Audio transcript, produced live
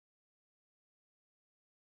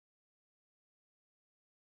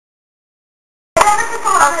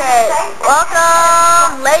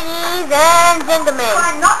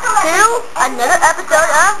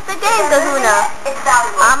name's Kahuna.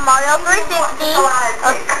 I'm Mario 360.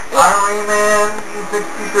 I'm Rayman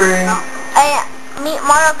 63.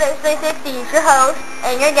 Mario 360 is your host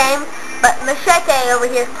and your game, but Machete over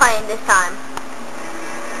here is playing this time.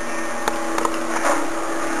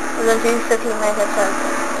 We're going to do 15 minutes episode.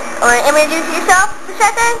 Alright, introduce yourself,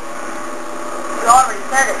 Machete? You already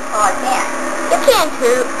said it, so I can't. You can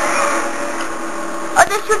too. Oh,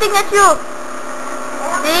 they're shooting at you.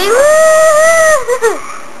 See? Woo!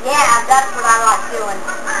 Yeah, that's what I like doing.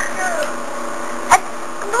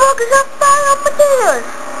 Look, it's a fire on potatoes.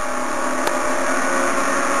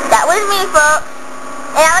 That was me, folks.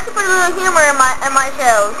 And I like to put a little humor in my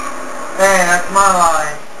shows. Hey, that's my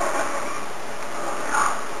line.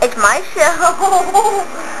 It's my show.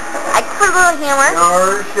 I can put a little humor.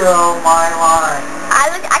 Your show, my line.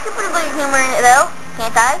 I can put a little humor in it though,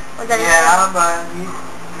 can't I? Was that yeah, but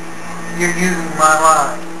you're using my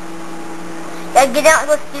line. Yeah, get out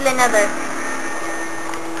and go steal another.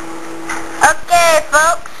 Okay,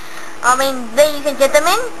 folks. Ladies and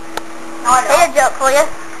gentlemen. Here's a joke for you.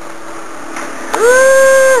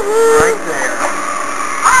 Right there.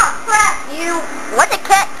 Oh, crap, you. What's a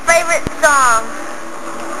cat's favorite song?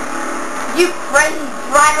 You crazy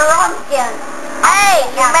driver on skin. Hey,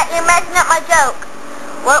 you're messing up my joke.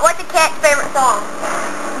 What's a cat's favorite song?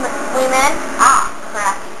 Wee-Man? Ah,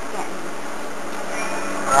 crap.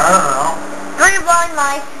 I don't know. 3 blind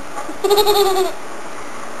mice.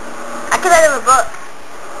 I could have a book.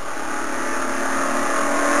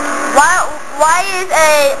 Why is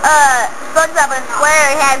a SpongeBob in a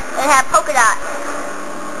square and have polka dots?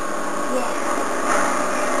 Yeah.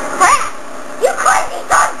 Crap! You crazy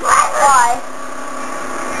dog driver! Why?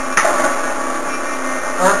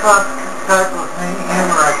 That's not the type of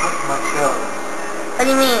humor I put in my show. What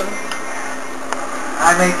do you mean?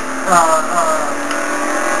 I make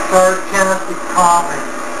sarcastic comedy.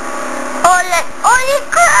 Holy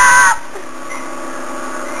crap!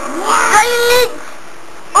 Silence!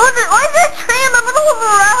 Why is there a tree in the middle of the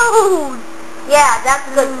road? Yeah, that's a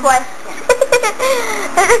good question.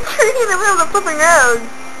 There's a tree in the middle of the flipping road.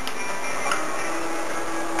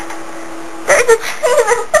 There's a tree in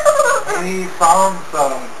the middle of the road. He found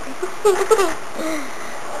some.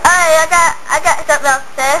 Alright, I got something else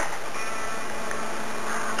to say.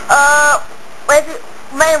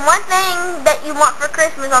 One thing that you want for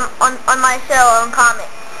Christmas on my show on comics.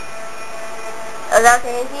 Is that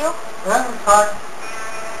okay with you? Yeah, that's fine.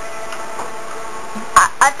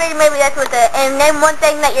 I figured maybe that's what and name one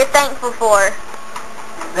thing that you're thankful for.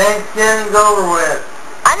 Thanksgiving's over with.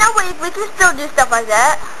 I know we can still do stuff like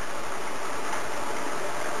that.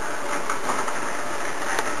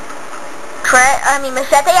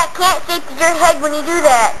 Machete, I can't see through your head when you do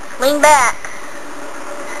that. Lean back.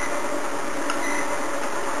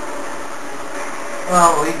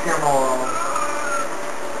 Well, leave him alone.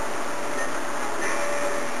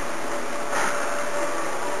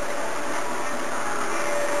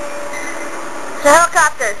 It's a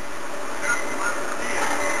helicopter.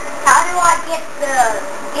 How do I get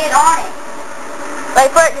on it? Wait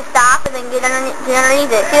for it to stop and then get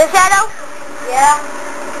underneath it. See the shadow? Yeah.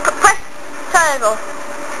 Press triangle.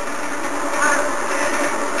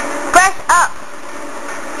 Press up.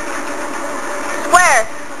 Square.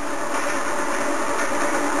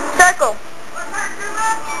 Circle.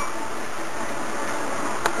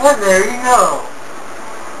 And there you go.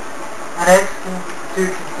 And X to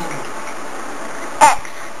continue. X.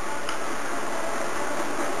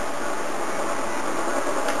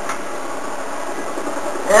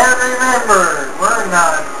 And remember, we're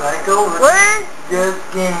not psycho, We're just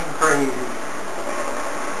game crazy.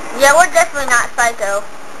 Yeah, we're definitely not psycho.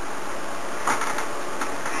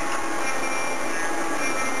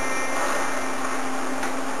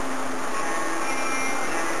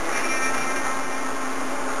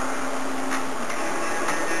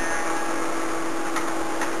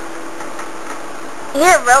 You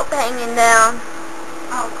hear a rope hanging down.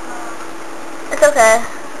 Oh, crap. It's okay.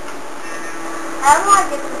 How do I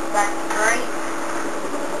get this back straight?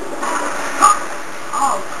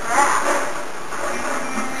 Oh, crap.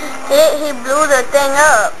 He blew the thing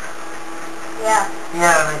up. Yeah.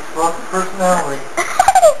 Yeah, an explosive personality.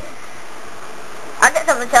 I got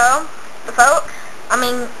something to tell them, the folks.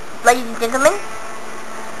 Ladies and gentlemen.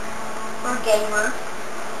 Or gamer.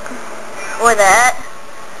 Or that.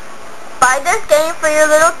 Buy this game for your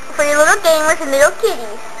little gamers and little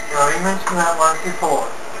kitties. You already mentioned that once before.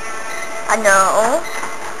 I know.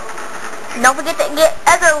 Don't forget to get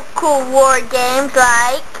other cool war games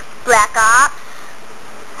like Black Ops.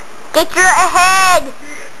 Get your head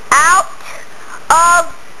out of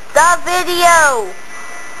the video.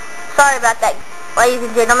 Sorry about that, ladies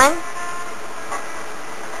and gentlemen.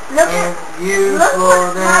 Look and at, you look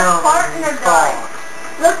slow what down my partner when you done. fall.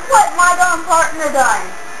 Look what my darn partner done.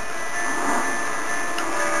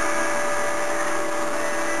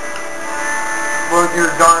 What did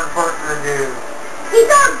your darn partner do? He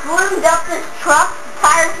done bloomed up this truck. The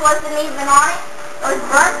tires wasn't even on it. It was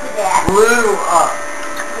burnt to death. Blew up.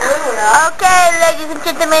 Blew it up. Okay, ladies and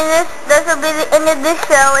gentlemen, this will be the end of this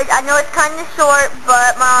show. I know it's kind of short,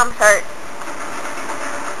 but my arm's hurt.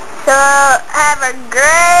 So, have a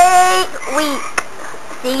great week.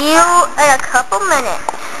 See you in a couple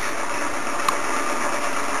minutes.